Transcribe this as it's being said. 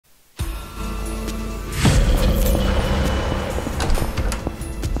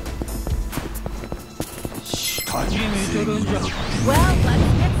Well, let's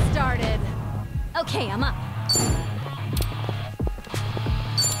get started. Okay, I'm up.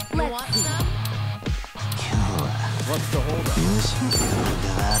 Let's see. What's the holdup?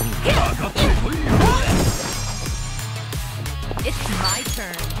 It's my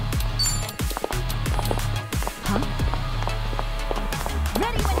turn. Huh?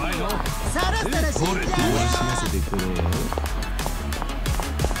 Ready when you are.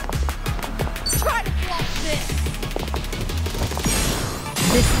 Try to block this.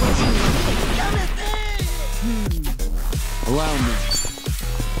 This will be Allow me.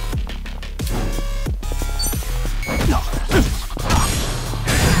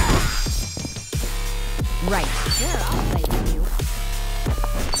 right. Sure, I'll play with you.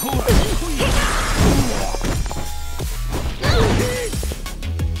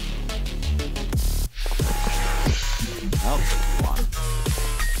 I'll take one.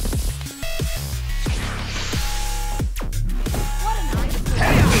 What an idea.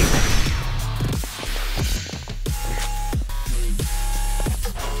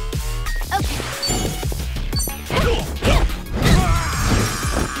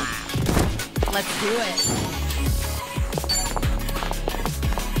 Let's do it.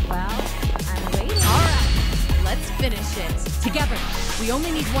 Well, I'm waiting. All right, let's finish it. Together. We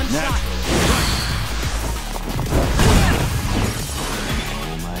only need one shot.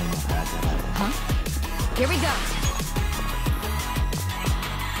 Huh? Here we go.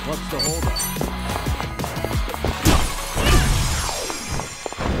 What's the holdup?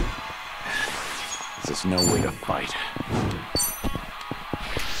 This is no way to fight.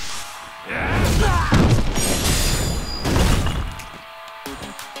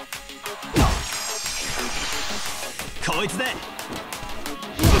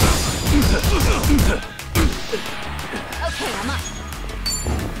 Okay, I'm up.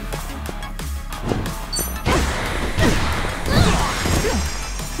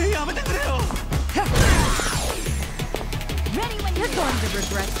 Ready when you're going to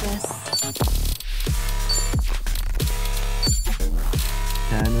regret this.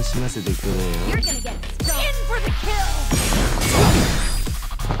 You're gonna get stuck. In for the kill.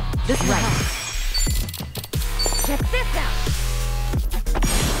 This right. Check this out.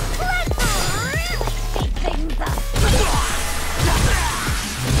 Let's really speed things up.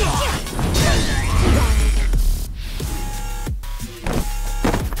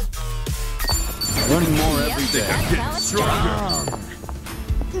 Learning more every day. Getting stronger.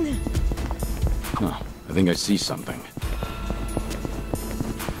 Oh, I think I see something.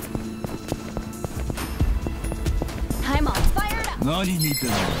 I'm all fired up.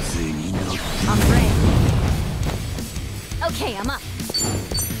 I'm ready. Okay, I'm up.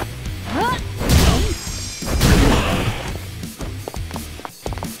 Huh?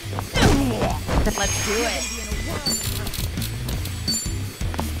 Let's do it.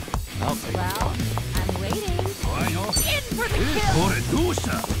 I'll take Well, I'm waiting. In for the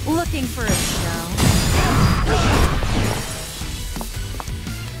kill. Looking for a show.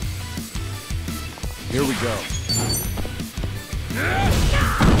 Here we go.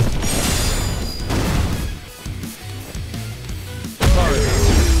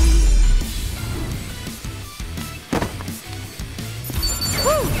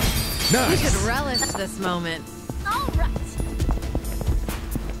 Nice. We should relish this moment. All right.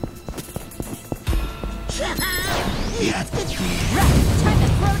 Right, time to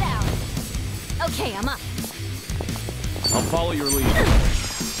throw down. Okay, I'm up. I'll follow your lead.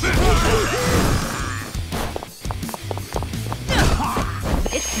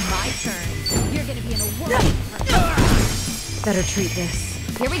 It's my turn. You're gonna be in a world. Better treat this.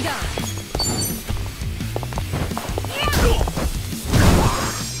 Here we go.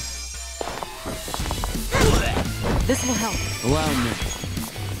 This will help. Allow me.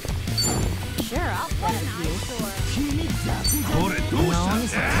 Sure, I'll play with you.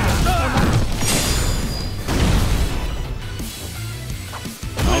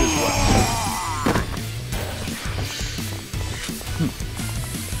 Might as well.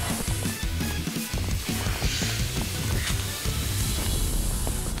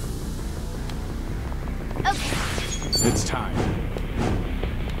 Okay. It's time.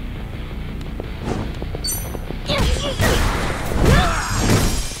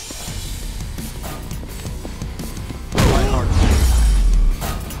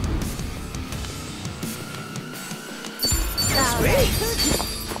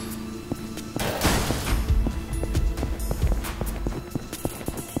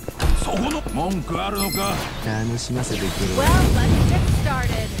 Well, let's get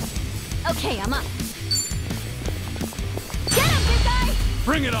started. Okay, I'm up. Get him, big guy!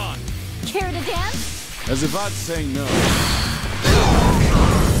 Bring it on! Care to dance? As if I'd say no.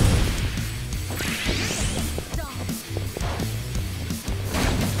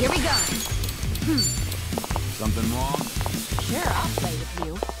 Here we go. Something wrong? Sure, I'll play with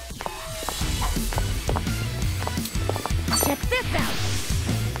you. Check this out.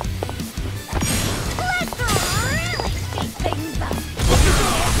 Let's really shake things up.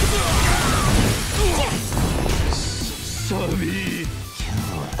 Sorry.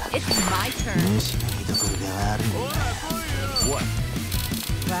 It's my turn. What?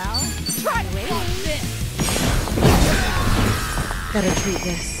 Well, try to walk this. Better treat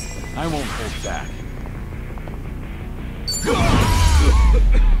this. I won't hold back.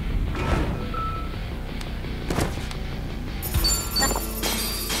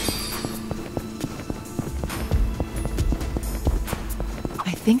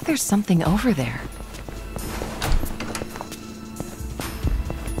 I think there's something over there.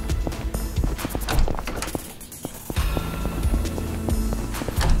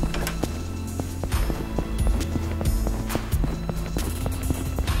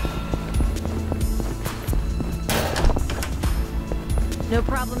 No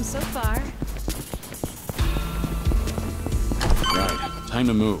problem so far. Right, time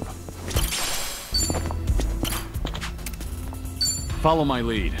to move. Follow my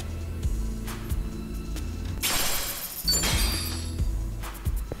lead.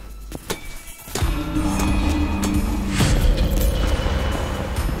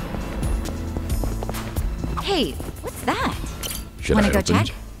 Hey, what's that? Should Wanna I go open? check?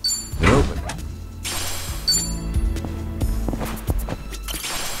 It opened.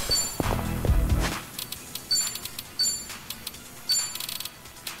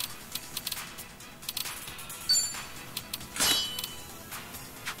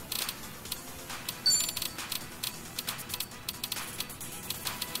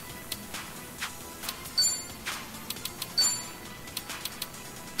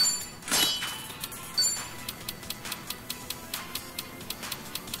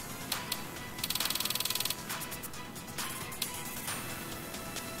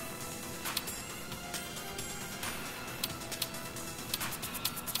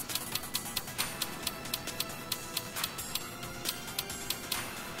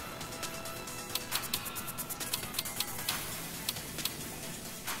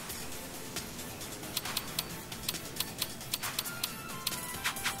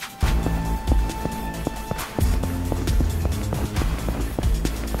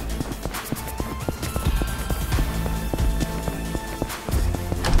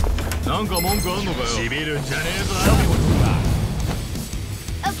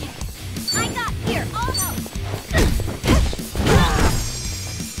 Okay, I got here, almost.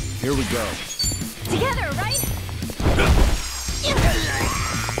 Here we go. Together, right?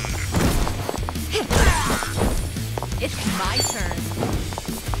 It's my turn.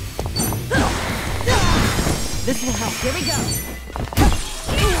 This will help. Here we go.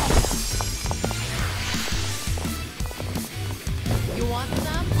 You want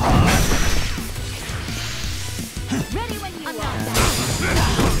some? Ready when you are.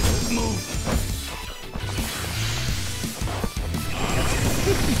 Move.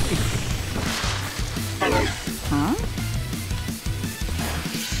 Huh?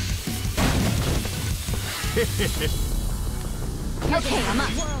 Okay, I'm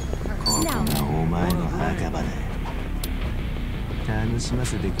up. Now. お前の墓場だ。楽しま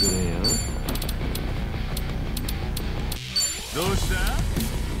せてくれよ。どうした？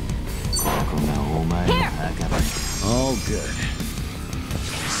ここがお前の墓場だ。All good.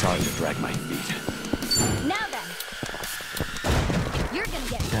 Sorry to drag my feet. Now then. You're gonna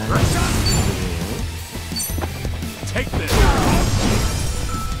get Take this.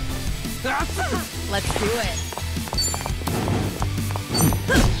 Let's do it.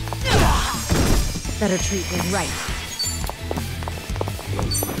 Better treat this right.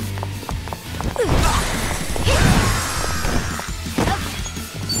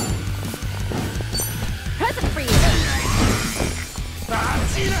 Present for you.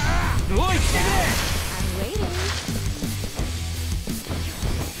 I'm waiting.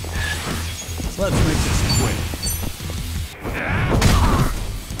 Let's make this quick.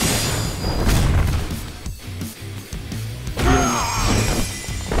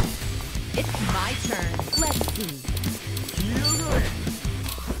 It's my turn. Let's see.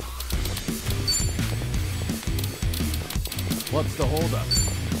 What's the holdup?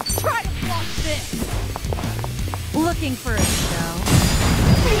 Try to block this. Looking for a show.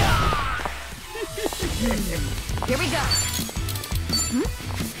 Here we go.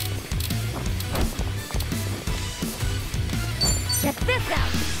 Check this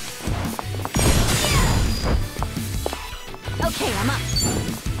out.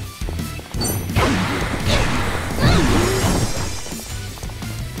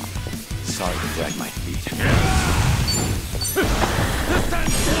 Sorry to drag my feet.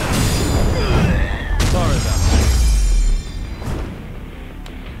 Sorry about that.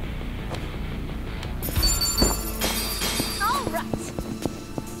 All right.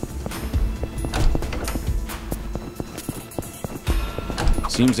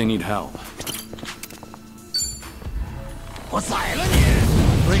 Seems they need help.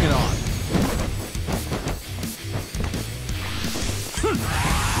 Bring it on.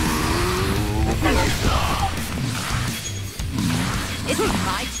 It's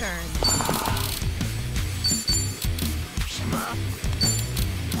my turn.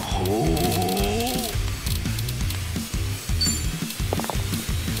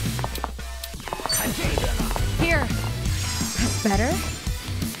 Here. That's better?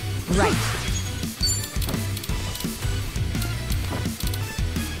 Right.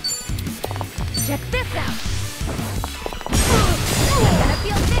 Check this out. I'm gonna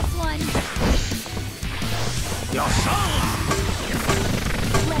feel this one.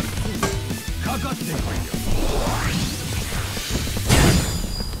 Let's see.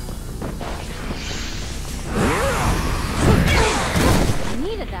 I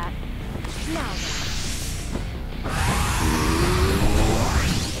needed that. Now then.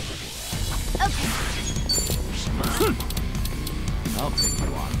 Okay. I'll take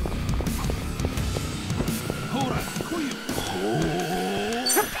you on.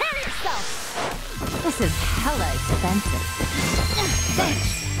 Prepare yourself! This is hella expensive. Thanks.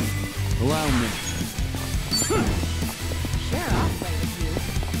 Allow me. Sure, I'll play with you.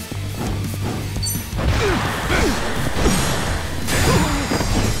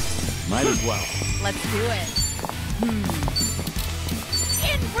 Might as well. Let's do it.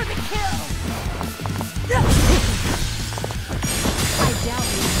 In for the kill! I doubt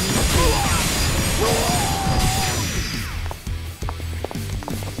we need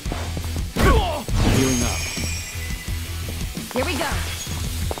Healing up. Here we go.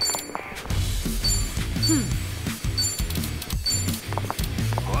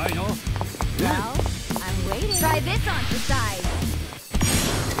 Well, I'm waiting. Try this on for size.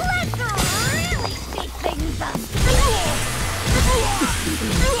 Let's really shake things up.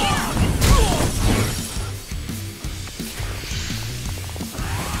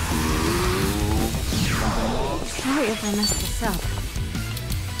 Sorry if I messed this up.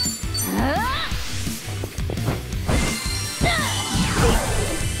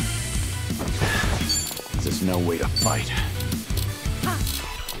 There's no way to fight.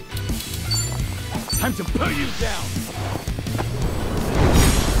 Time to put you down!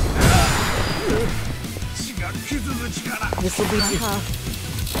 This will be tough.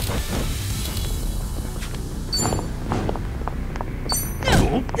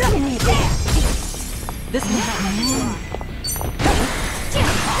 This can help.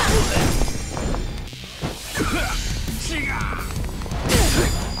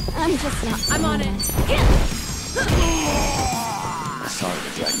 I'm just not. I'm on it. Sorry to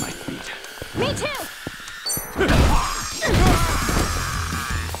drag my feet. Me too.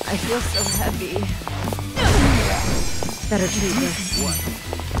 I feel so heavy. Better treat this.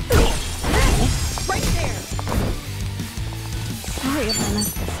 Right there. Sorry if I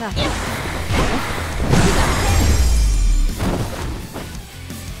messed this up.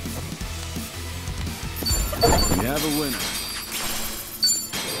 We have a winner.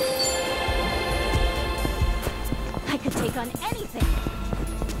 I could take on anything.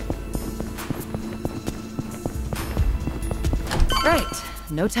 Right.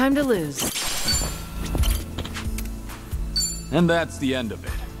 No time to lose. And that's the end of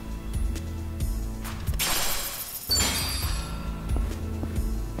it.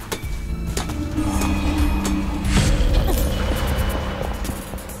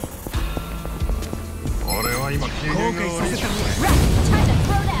 Time to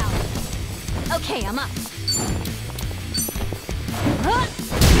throw down. Okay, I'm up.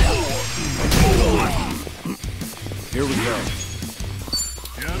 Here we go.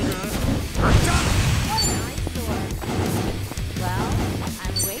 Well,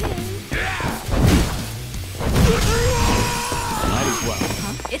 I'm waiting. Might as well.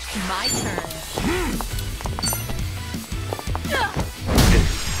 It's my turn.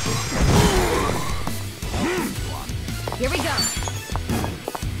 Here we go.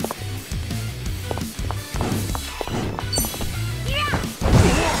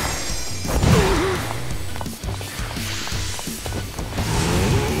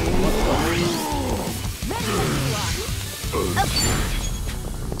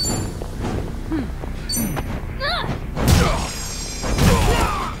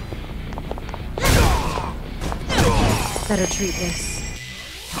 Better treat this.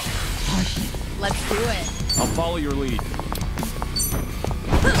 push it. Let's do it. I'll follow your lead.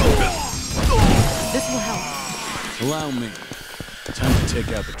 This will help. Allow me. Time to take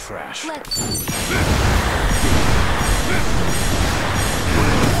out the trash. Let's...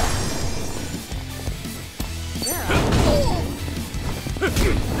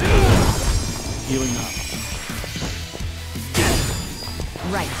 Healing up.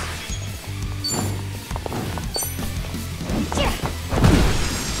 Right.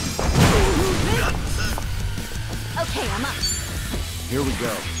 Okay, I'm up. Here we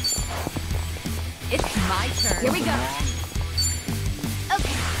go. It's my turn. Here we go.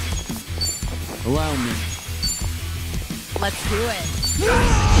 Okay. Allow me. Let's do it.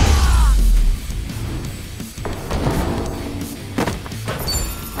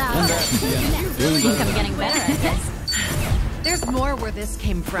 And that, I think I'm getting better at this. There's more where this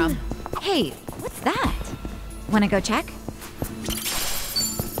came from. Hey, what's that? Wanna go check?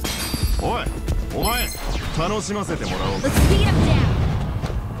 おい、お前、楽しませてもらおう。 Let's speed him down.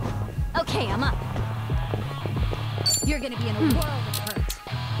 Okay, I'm up. You're gonna be in a world of hurt.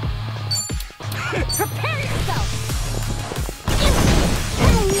 Prepare yourself.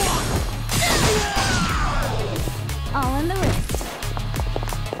 All in the wrist.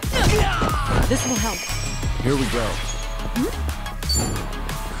 This will help. here we go.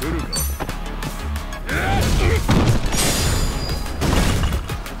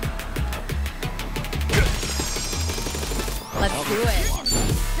 Let's do it.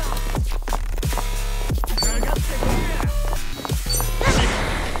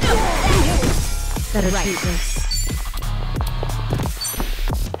 Better treat this.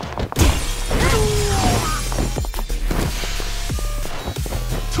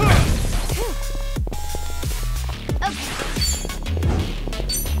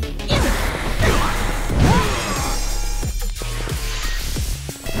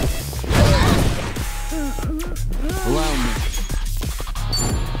 Allow me.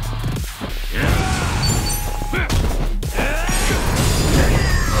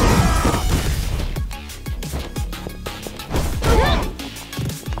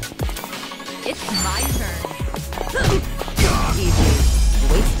 It's my turn. Easy.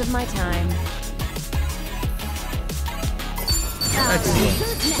 Waste of my time.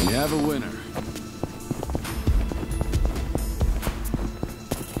 Excellent. We have a winner.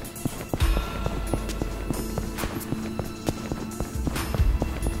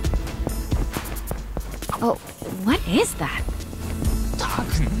 Oh, what is that? た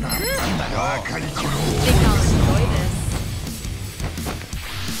くなんだよ。バカにころ。 Think I'll enjoy this.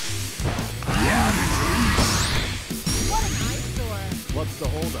 What an eyesore. What's the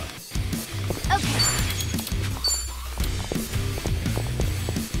holdup? Okay.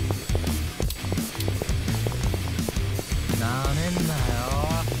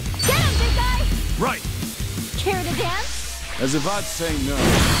 Get him, big guy! Right. Care to dance? As if I'd say no.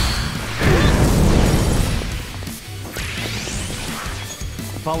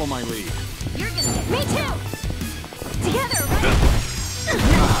 Follow my lead. You're gonna get me too! Together, right?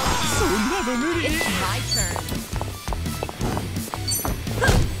 It's my turn.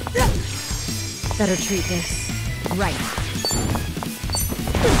 Better treat this. Right.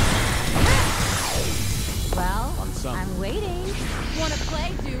 Well, On some. I'm waiting. Wanna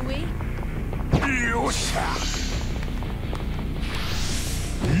play, do we? よっしゃ。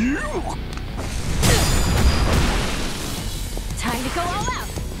Time to go all out.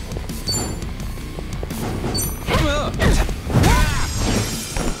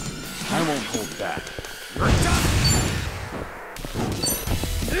 I won't hold back.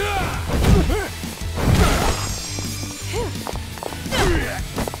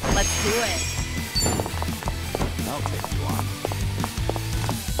 Let's do it. I'll take you on.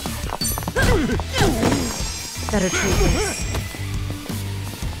 Better treat this.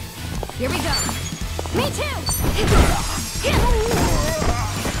 Here we go. Me too!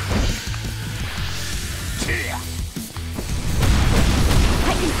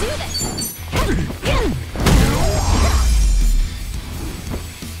 I can do this!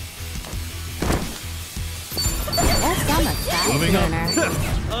 That's I'm a fast Moving up. learner.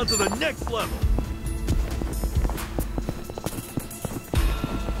 On to the next level.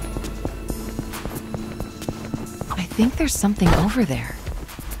 I think there's something over there.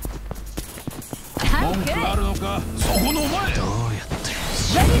 I'm 文句あ good. るのか。そこのお前。どうやって。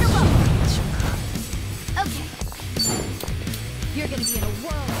 Ready to roll. Okay. You're gonna be in a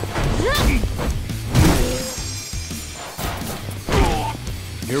whirl.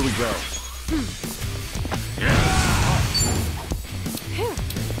 Here we go.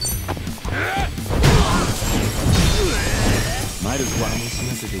 My Might as well.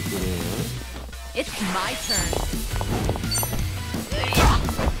 It's my turn.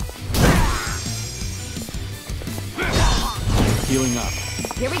 Healing up.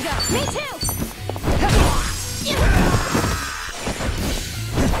 Here we go. Me too.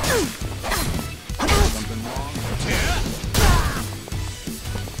 Something wrong?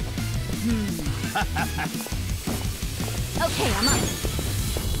 Okay, I'm up.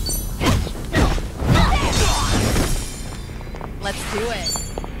 Let's do it.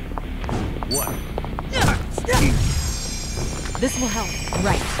 What? This will help.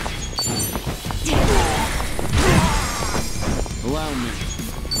 Right. Allow me.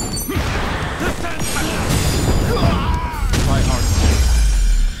 Try hard.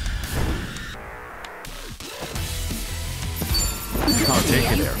 I'll take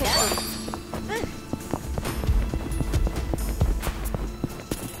you there.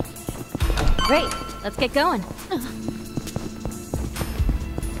 Great. Let's get going.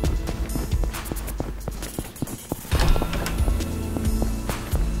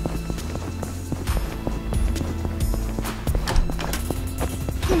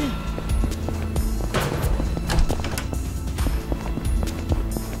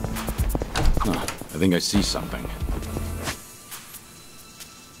 I think I see something.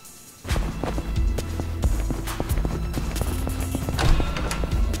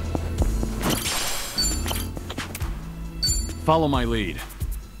 Follow my lead.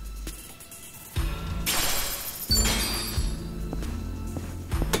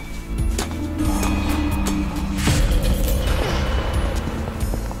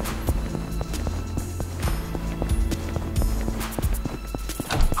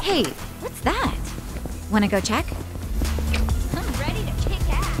 Hey, what's that? Wanna go check? I'm ready to kick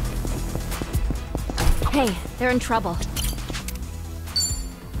ass. Hey, they're in trouble.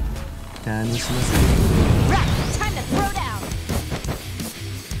 Right, time to throw down.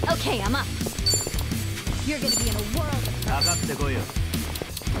 Okay, I'm up. You're gonna be in a world of trouble.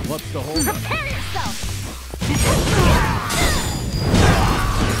 What's the hold up? Prepare yourself!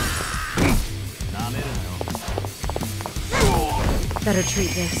 Better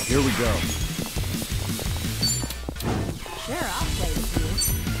treat this. Here we go. Sure, I'll play with you.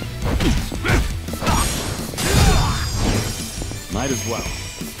 Might as well.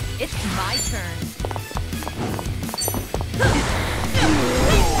 It's my turn.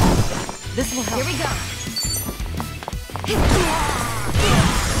 This will help. Here we go.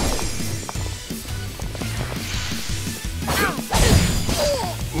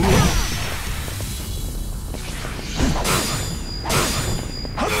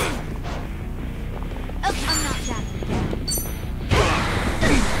 Okay, I'm not backing down.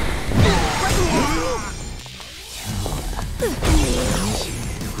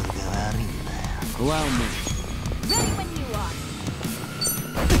 Allow me. Ready when you are.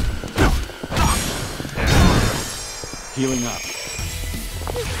 Healing up.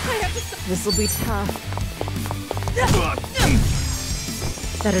 This'll be tough.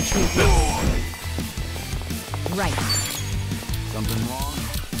 Better treat this. Right. Something wrong?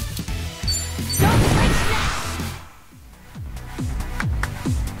 Don't break that!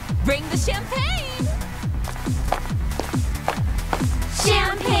 Bring the champagne!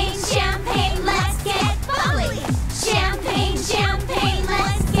 Champagne, champagne, let's get bubbly. Champagne, champagne,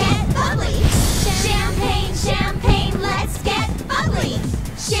 let's get bubbly. Champagne, champagne, let's get bubbly.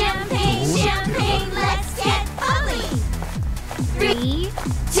 Champagne, champagne, let's get bubbly. 3,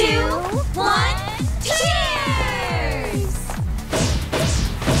 2, 1, cheers!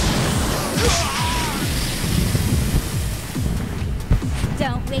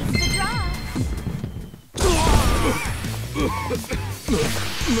 Don't waste a drop.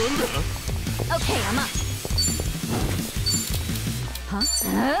 Okay, I'm up.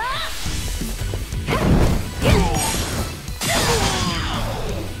 Huh?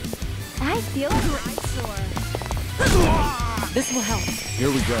 I feel right sore. This will help. Here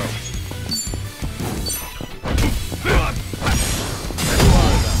we go.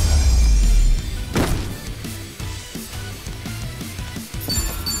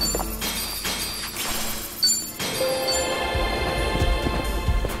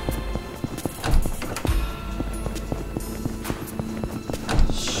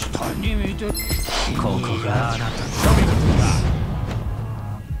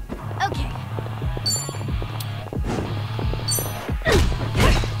 Okay.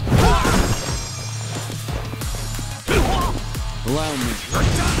 Allow me.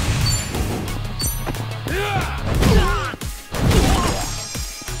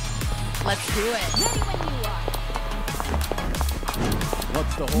 Let's do it. Ready when you are.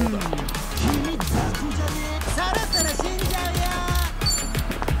 What's the hold up?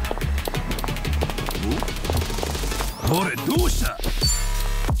 これどうした？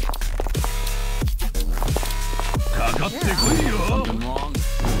かかってこいよ。 Something wrong?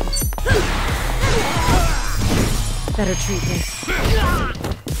 Better treat this.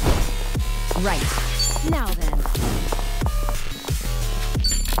 Right. Now then.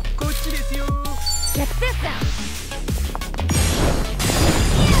 こっちですよ。 Check this out.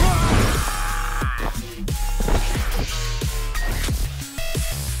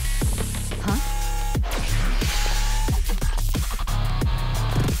 Huh?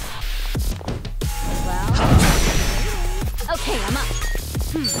 Well. Okay, I'm up.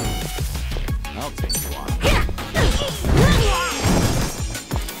 I'll take you on.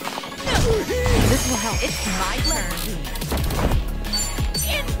 This will help. It's my turn.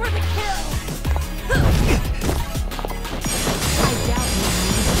 In for the kill. I doubt you.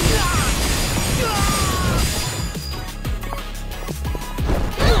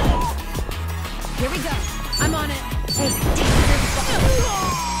 Here we go. I'm on it. Hey,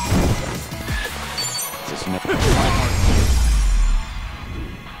 Just no. My heart.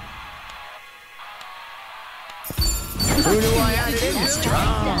 Who do I add it in?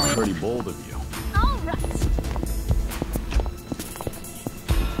 Pretty bold of you. All right.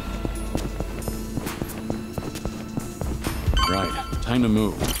 Right. Time to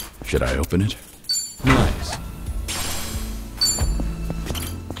move. Should I open it? Nice.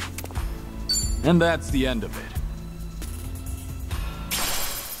 And that's the end of it.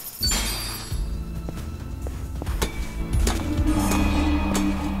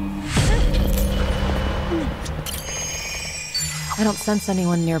 I don't sense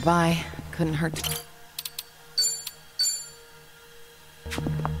anyone nearby. Couldn't hurt to...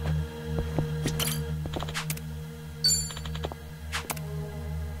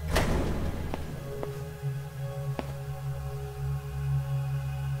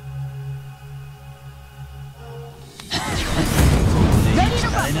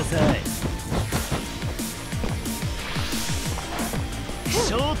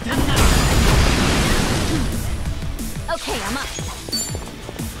 Okay, I'm up.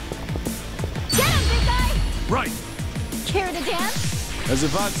 Get him, big guy! Right. Care to dance? As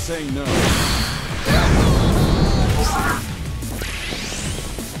if I'd say no.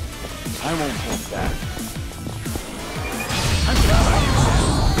 I won't hold back.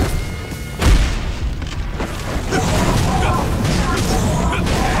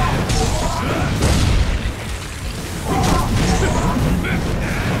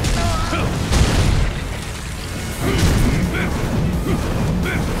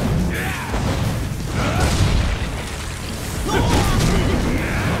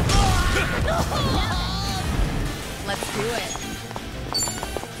 Let's do it.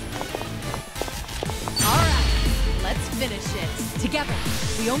 All right, let's finish it. Together.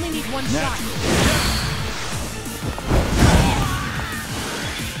 We only need one shot.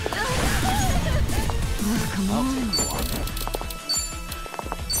 Oh, come on.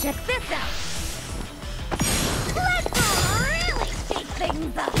 Check this out. Let's really shake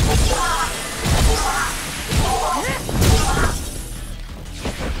things up.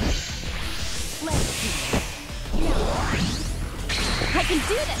 Let's see. I can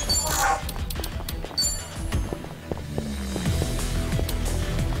do this!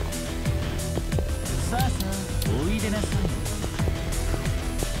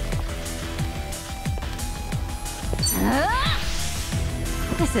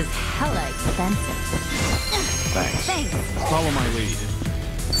 This is hella expensive. Thanks. Thanks. Follow my lead.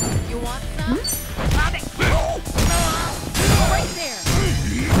 You want some? Pop it! Right there!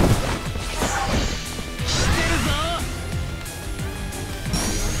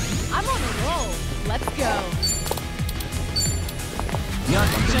 I'm on a roll. Let's go.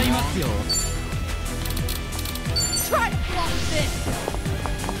 Try to block this.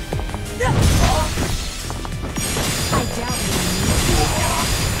 I doubt you.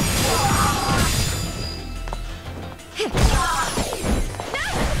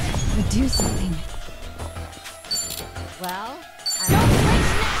 Do something. Well, don't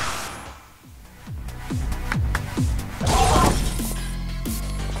flinch now.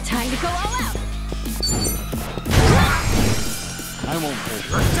 Time to go all out. I won't hold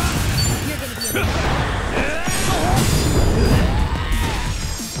back. You're gonna be in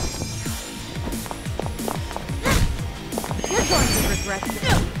You're going to regret this.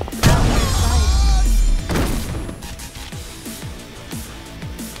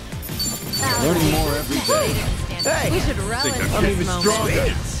 Learning more every day. Hey, we should relish I'm this even moment. stronger.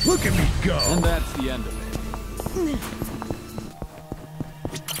 Look at me go. And that's the end of it.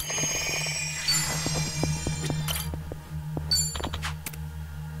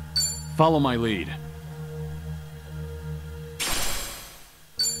 Follow my lead.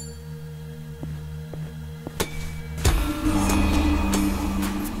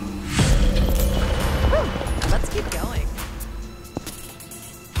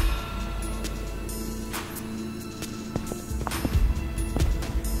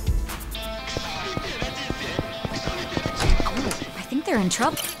 they're in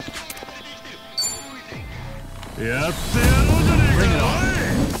trouble. やってやろうじゃねえか。 Bring it on.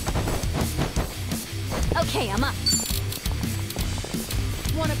 Okay, I'm up.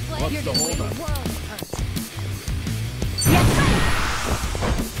 Wanna play? What's You're the gonna win the holdup? world first. Yes, sir.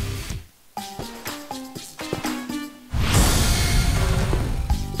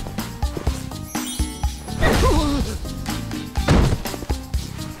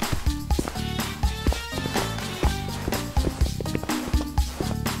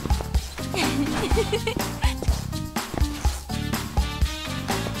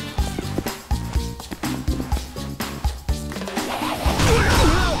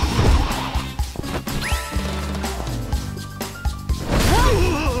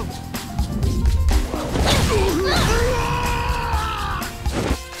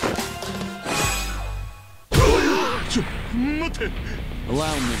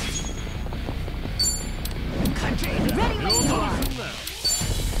 Allow me. Ready when you are.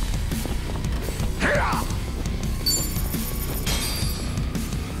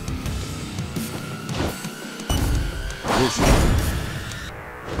 Vision.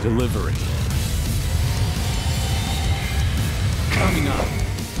 Delivery. Coming up.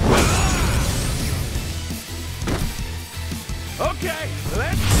 Okay,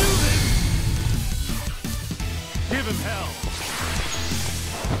 let's do this. Give him hell.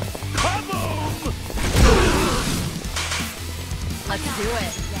 Kaboom! Let's do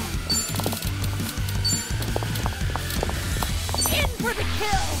it. In for the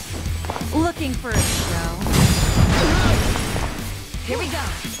kill. Looking for a show. Here we go.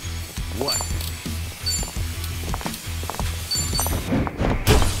 What?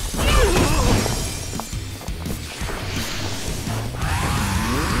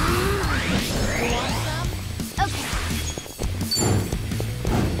 Okay.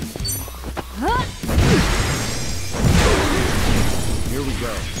 Huh? Here we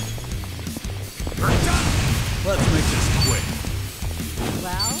go. Let's make this quick.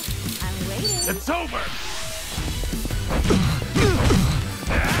 Well, I'm waiting. It's over.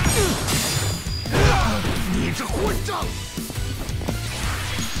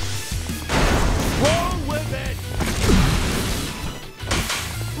 Roll with it.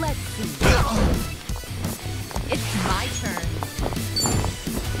 Let's see. It's my turn.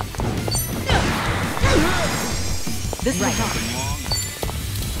 This is right.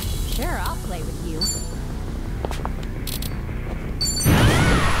 Sure, I'll play with you.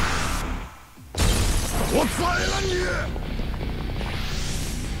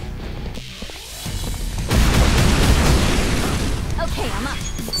 Okay, I'm up.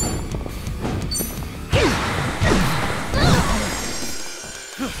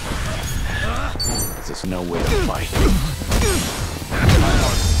 There's no way to fight.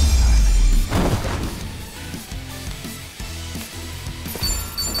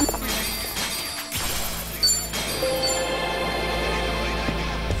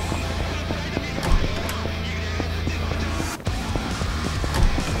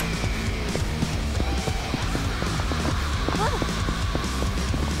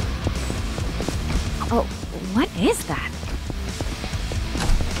 Oh, what is that?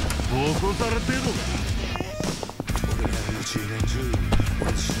 起こされてるのか。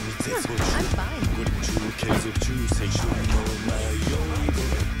 I'm fine.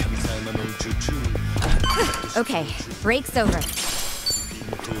 Okay, break's over.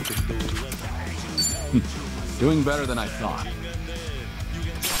 Doing better than I thought.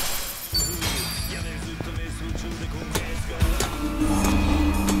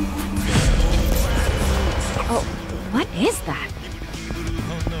 Oh, what is that?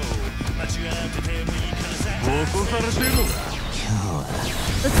 起こされてるのか。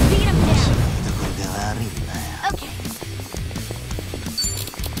 Let's beat him down. Okay.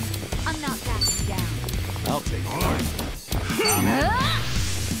 I'm not backing down. I'll take it.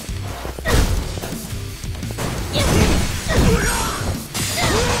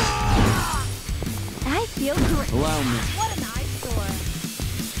 I feel great. Allow me. What an eyesore.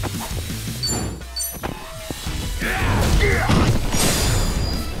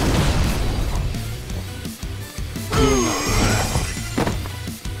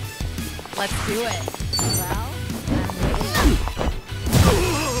 Let's do it. Well, I'm waiting.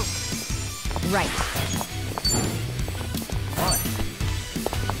 Right.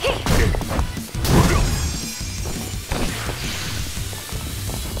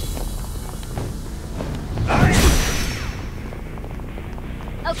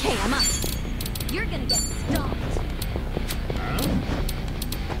 Okay, I'm up. You're gonna get stomped.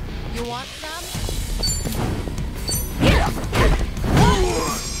 You want some?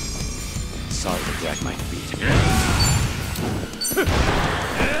 Sorry to drag my feet.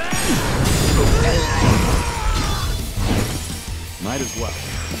 Might as well.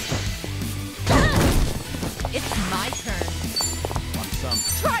 It's my turn. Want some?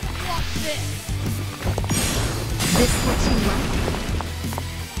 Try to block this. This what you want?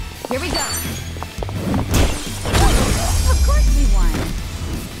 Here we go. Of course we won.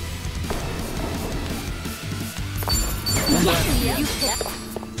 Yeah, you pick.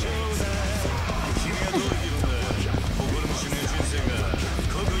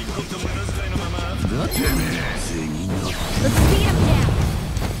 Let's speed him down.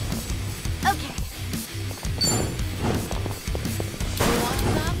 Okay. You want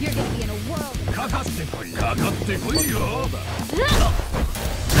some? You're gonna be in a world of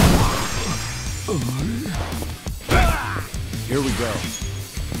Here we go.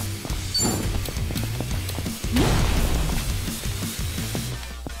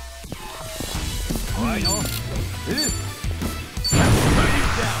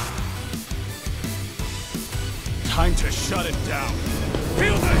 Time to shut it down.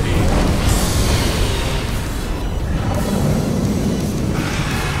 Feel the heat.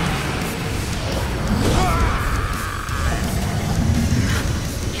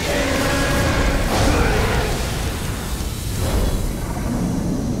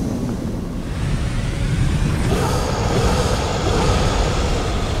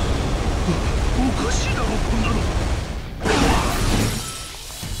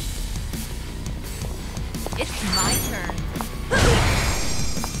 It's my turn.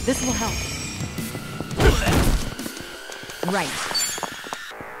 This will help. Right.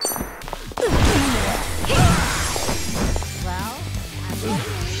 Well, I'm ready.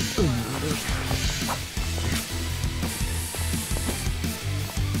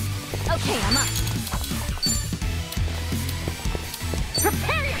 Okay, I'm up.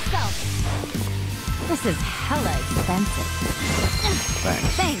 Prepare yourself! This is hella expensive. Thanks.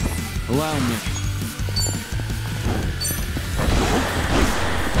 Thanks. Allow me.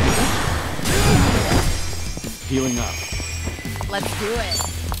 Healing up. Let's do it.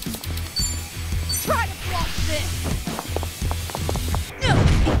 Try to block this. No.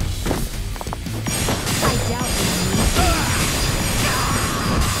 I doubt we need.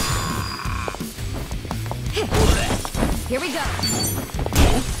 Here we go.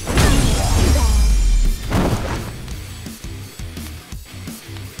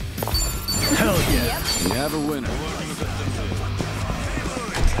 Hell yeah. Yep. We have a winner.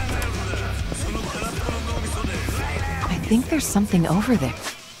 I think there's something over there.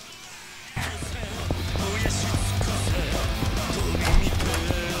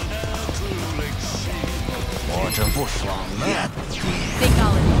 Think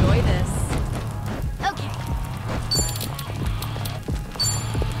I'll enjoy this. Okay.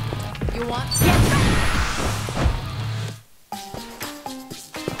 You want? Get ready.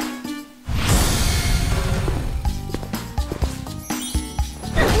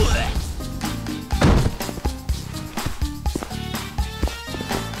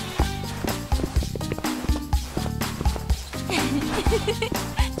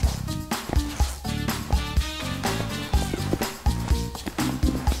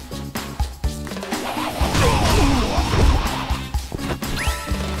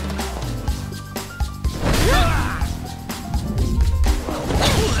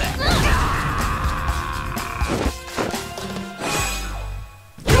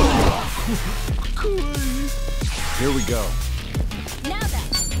 Here we go. Now then.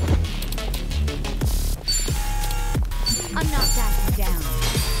 I'm not backing down.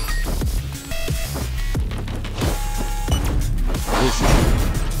 Vision.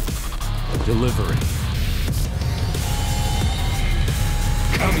 Delivery.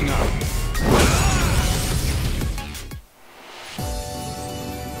 Coming up.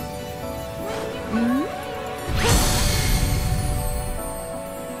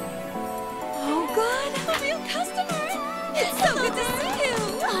 Oh, God, a real customer! It's so good to see you!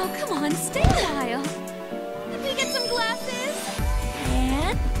 Oh, come on, stay a while. Can we get some glasses?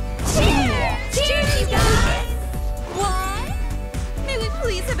 And cheers! Cheers, you guys! What? May we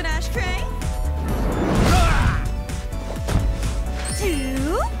please have an ashtray?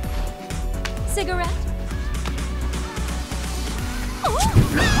 2 cigarette? Oh!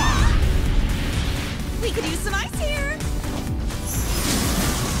 We could use some ice here!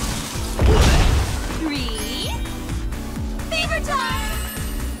 3 fever time!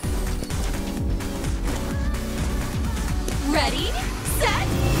 Ready, set,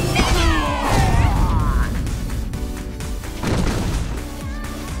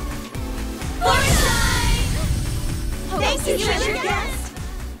 forward time! Thank you, treasure guest!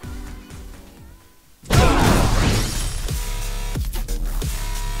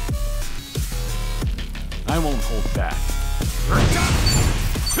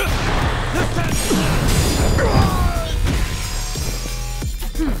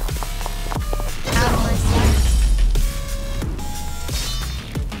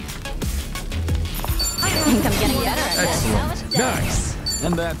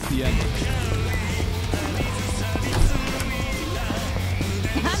 that's the end of it.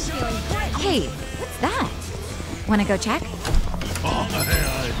 I'm feeling great. Hey, what's that? Wanna go check?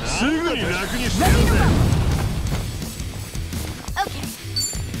 すぐに楽にしてやるぜ Okay.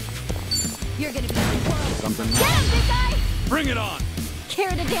 You're gonna be in the world. Something Get him, big guy! Bring it on!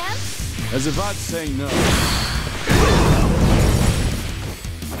 Care to dance? As if I'd say no.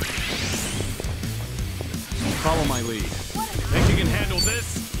 Follow my lead. Think you can handle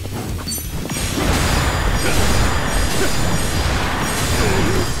this?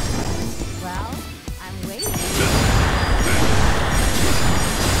 Well, I'm waiting.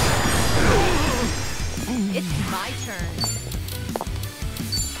 It's my turn.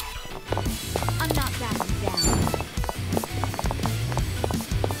 I'm not backing down.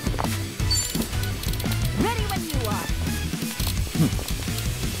 Ready when you are.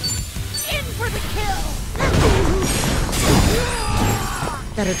 In for the kill!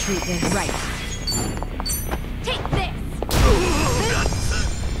 Better treat this. Right. Take this!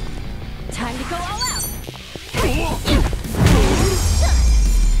 Time to go all out!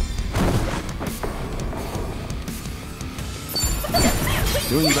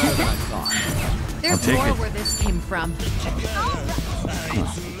 Doing better than I thought. There's take more it. where this came from. Huh,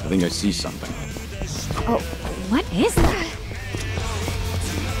 I think I see something. Oh, what is that?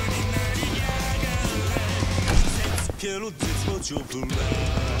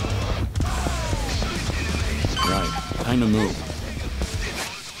 Right. Time to move.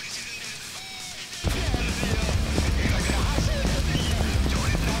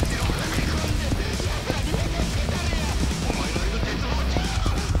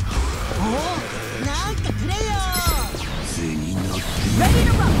 Ready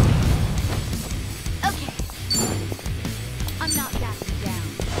to roll! Okay. I'm not backing down.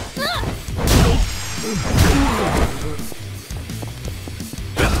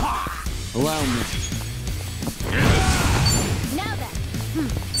 Allow me. Now then.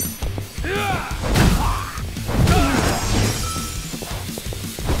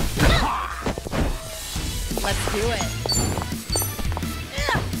 Let's do it.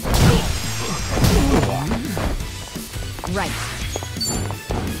 Right.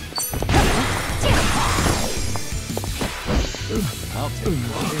 I'll take it.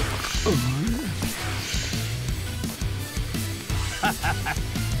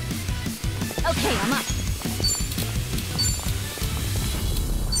 Okay, I'm up.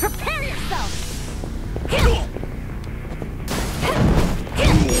 Prepare yourself!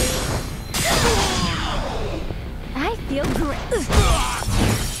 I feel great.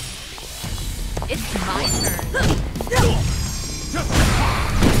 It's my turn.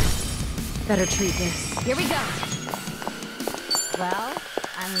 Better treat this. Here we go. Well,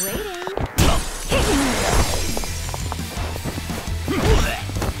 I'm waiting.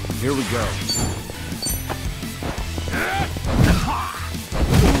 Here we go.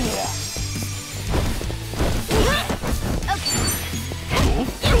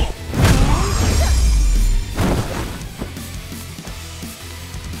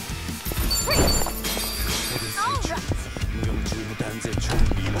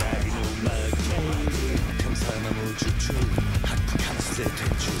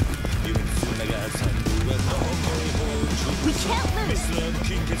 We can't lose.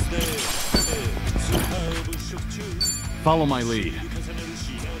 Follow my lead.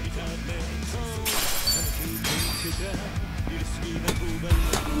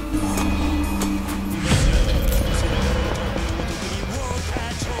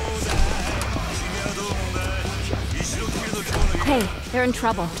 Hey, they're in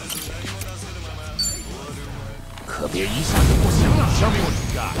trouble. Show me what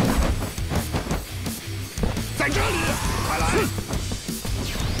you got. 在这里，快来！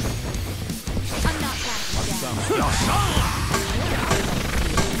 I'm not backing down. 要上啊！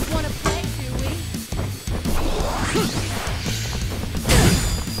 Wanna play, do we?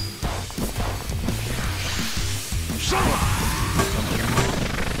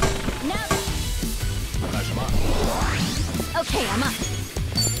 Now. 干什么？ Okay, I'm up.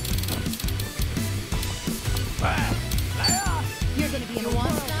 来，来啊！ You're gonna be in a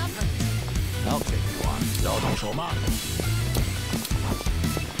world. I'll take you on. 要动手吗？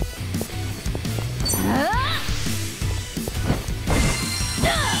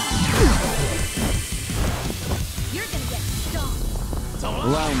 You're gonna get stoned. 走了。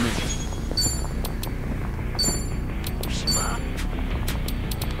 Allow me. 什么？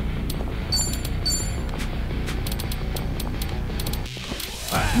 Now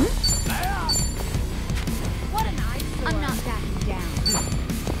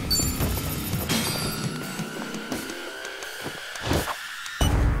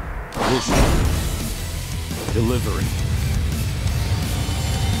Position. Delivery.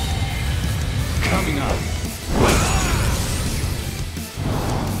 Coming up.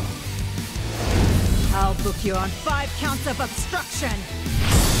 I'll book you on 5 counts of obstruction.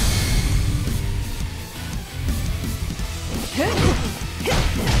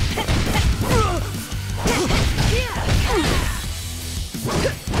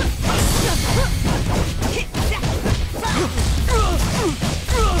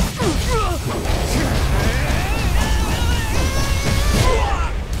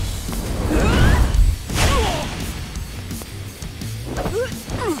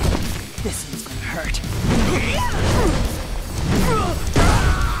 This one's gonna hurt.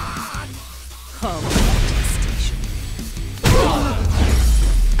 Home station.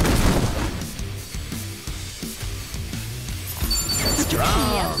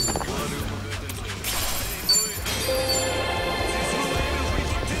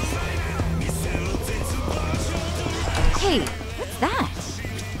 Hey, what's that?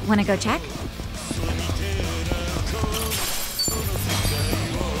 Wanna go check?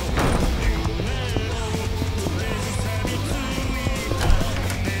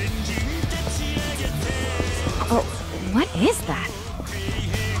 Oh, what is that?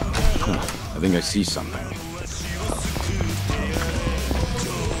 I think I see something.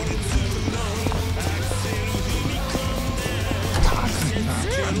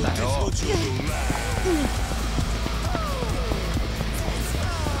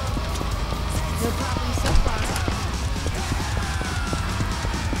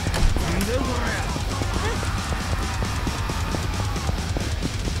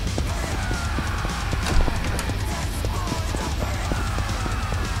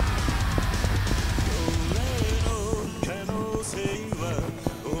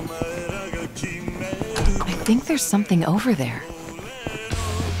 I think there's something over there.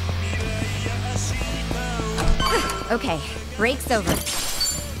 Okay, break's over.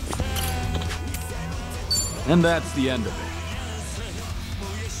 And that's the end of it.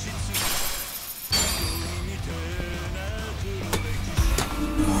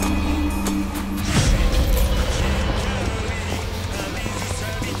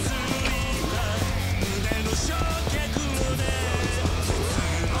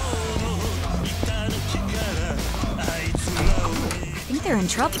 I think they're in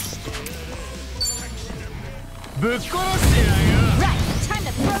trouble. ぶっ殺してやるよ Right, time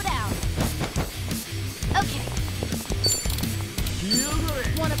to throw down. Okay.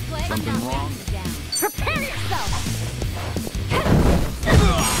 Wanna play? I'm Something not wrong? backing down. Prepare yourself!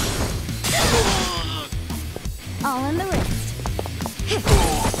 All in the wrist.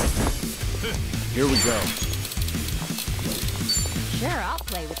 Here we go. Sure, I'll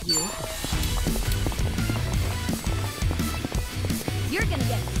play with you. You're gonna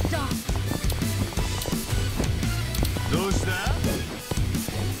get stomped. どうした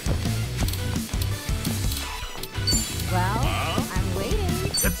Well, I'm waiting.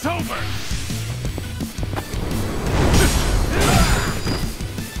 It's over!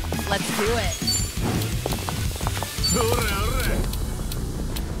 Let's do it. おらおら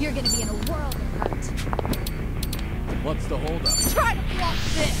You're gonna be in a world of hurt. What's the holdup? Try to block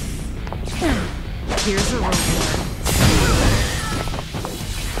this. Here's a reward.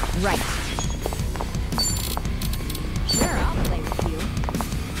 Right. Sure, I'll play with you.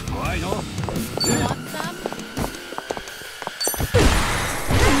 Why not? Want some?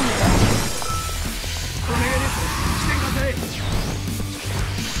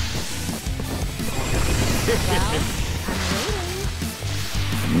 Well, I'm waiting.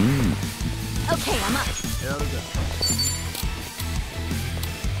 Okay, I'm up.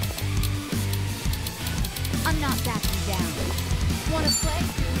 I'm not backing down. Wanna play,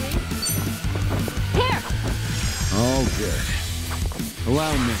 Julie? Here! All good.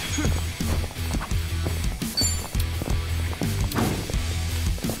 Allow me.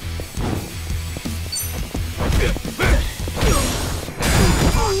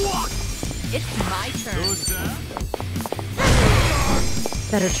 It's my turn. どうした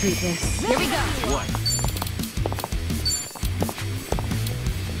Better treat this. Here we go. What?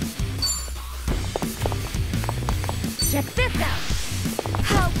 Check this out.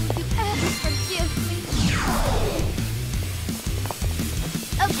 How will you ever forgive me?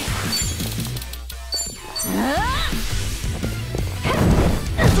 Okay.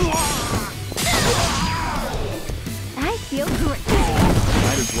 I feel great.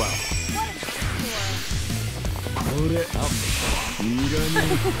 Might as well. What is this これ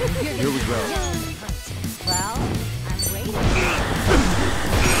Here we go. for? Well, I'm waiting.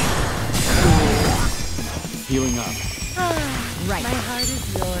 Healing up. Right. My heart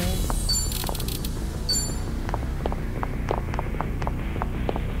is yours.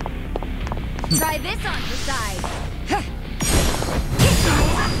 Try this on for size.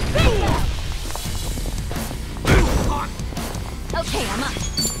 Okay, I'm up.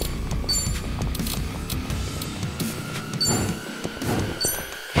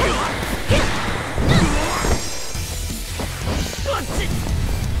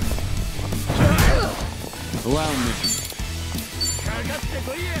 Allow me.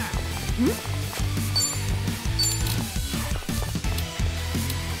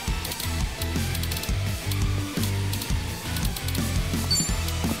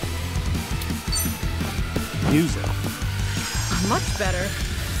 Music. Much better.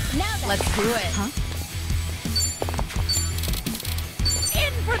 Now that's Let's do it. Huh?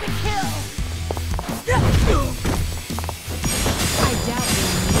 In for the kill! I doubt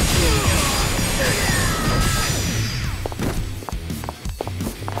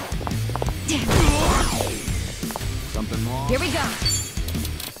Something wrong? Here we go.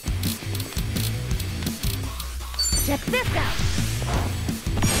 Check this out.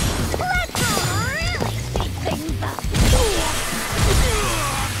 Let's really speed things up.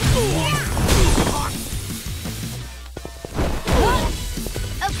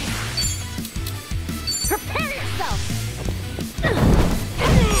 Okay. Prepare yourself.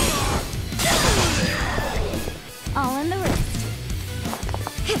 All in the wrist.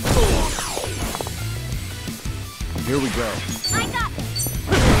 Here we go. I got this.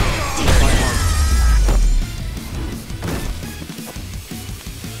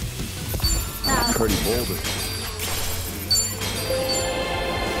 Pretty boulder.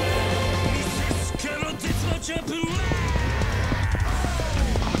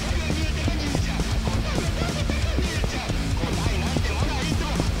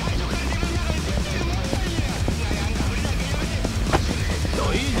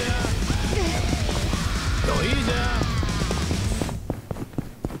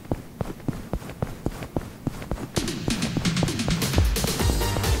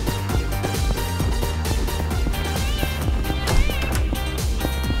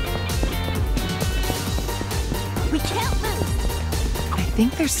 We can't lose. I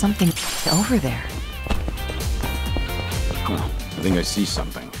think there's something over there. Huh. I think I see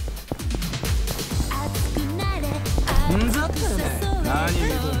something.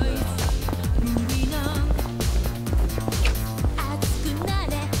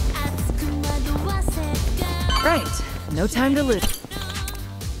 Right. No time to lose.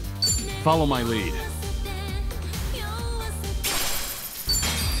 Follow my lead.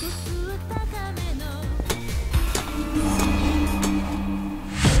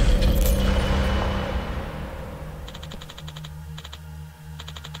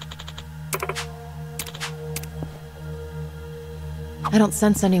 I don't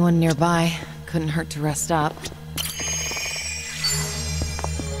sense anyone nearby. Couldn't hurt to rest up.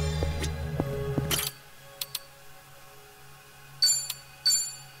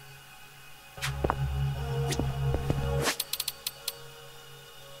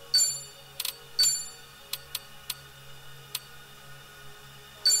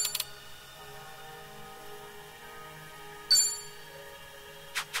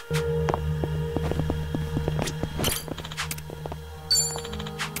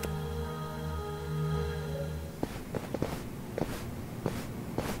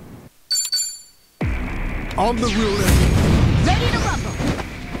 On the ruler. Ready to rumble.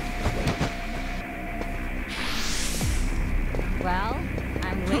 Well,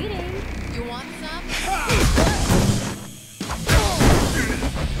 I'm waiting. You want some?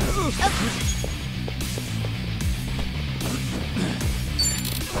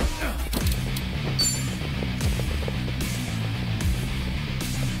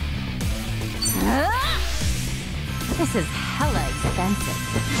 This is hella expensive.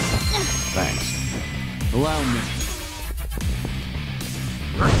 Thanks. Allow me.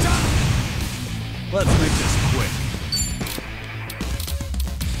 Let's make this quick.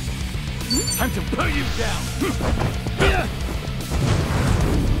 Time to put you down.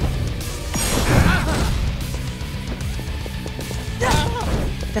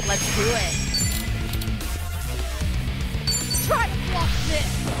 Let's do it. Try to block this.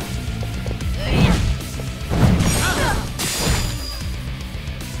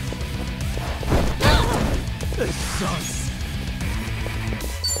 This sucks.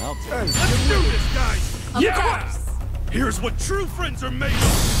 I'll take Hey, let's do this, guys. Of course. Here's what true friends are made of.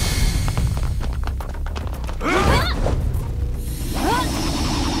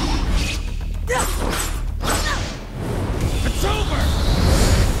 It's over.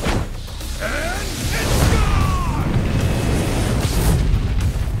 And it's gone.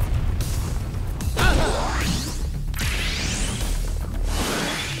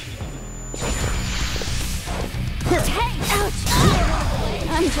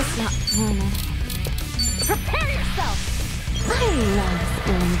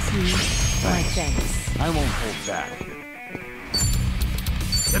 My thanks. I won't hold back.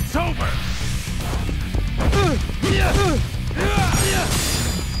 It's over!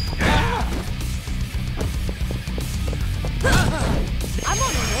 I'm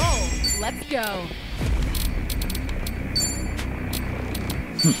on a roll. Let's go.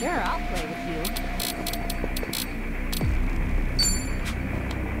 Sure, I'll play with you.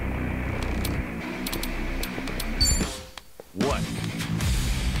 What?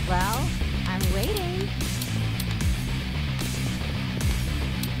 Well, I'm waiting.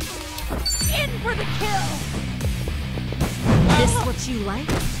 In for the kill! This what you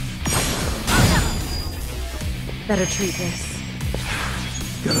like? Better treat this.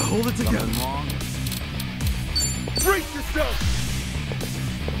 Gotta hold it together. Something wrong? Brace yourself!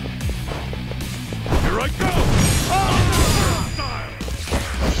 Here I go! Style!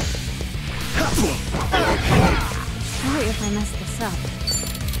 Sorry if I messed this up.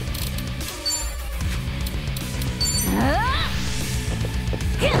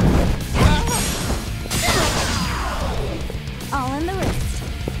 All in the wrist.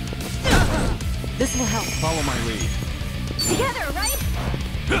 This will help. Follow my lead. Together, right?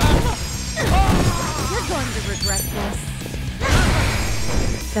 You're going to regret this.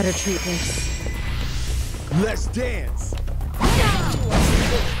 Better treat this. Let's dance! I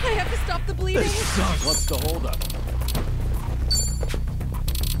have to stop the bleeding. What's the holdup?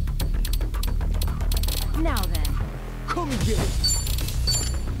 Now then. Come get it!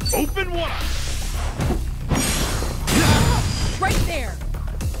 Open wide! Right there.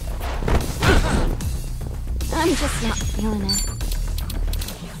 I'm just not feeling it.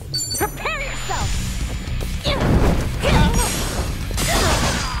 Prepare yourself!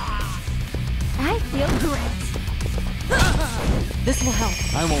 I feel great. This will help.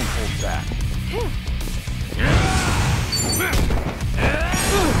 I won't hold back.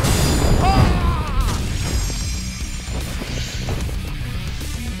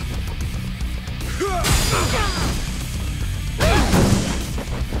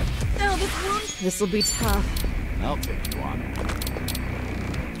 Now this wound. This will be tough. I'll take you on.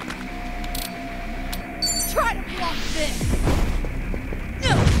 Try to block this.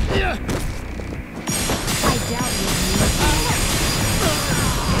 I doubt you.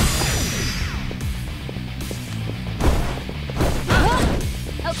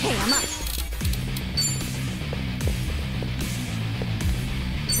 Okay, I'm up.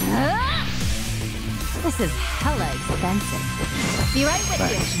 This is hella expensive. Be right with you.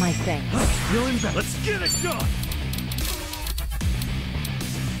 My thanks. Feeling better. Let's get it done!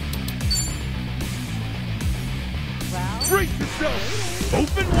 Well, Brace yourself!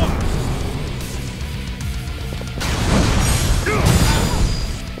 Open wide!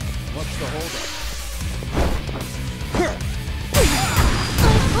 What's the holdup?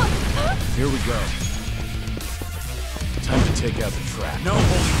 Here we go. Time to take out the trap. No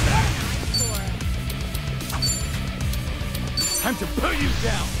holding back! Time to put you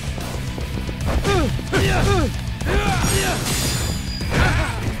down!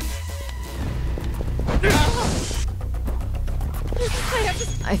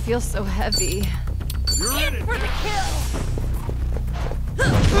 I feel so heavy. You're in it! for the kill.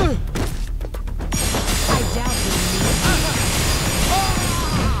 I doubt you.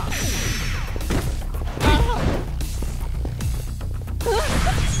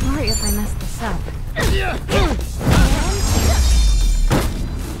 Sorry if I messed this up.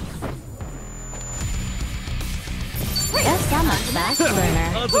 Guess I'm a fast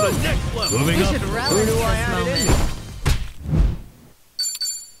learner. On to the next level! We should relish this moment.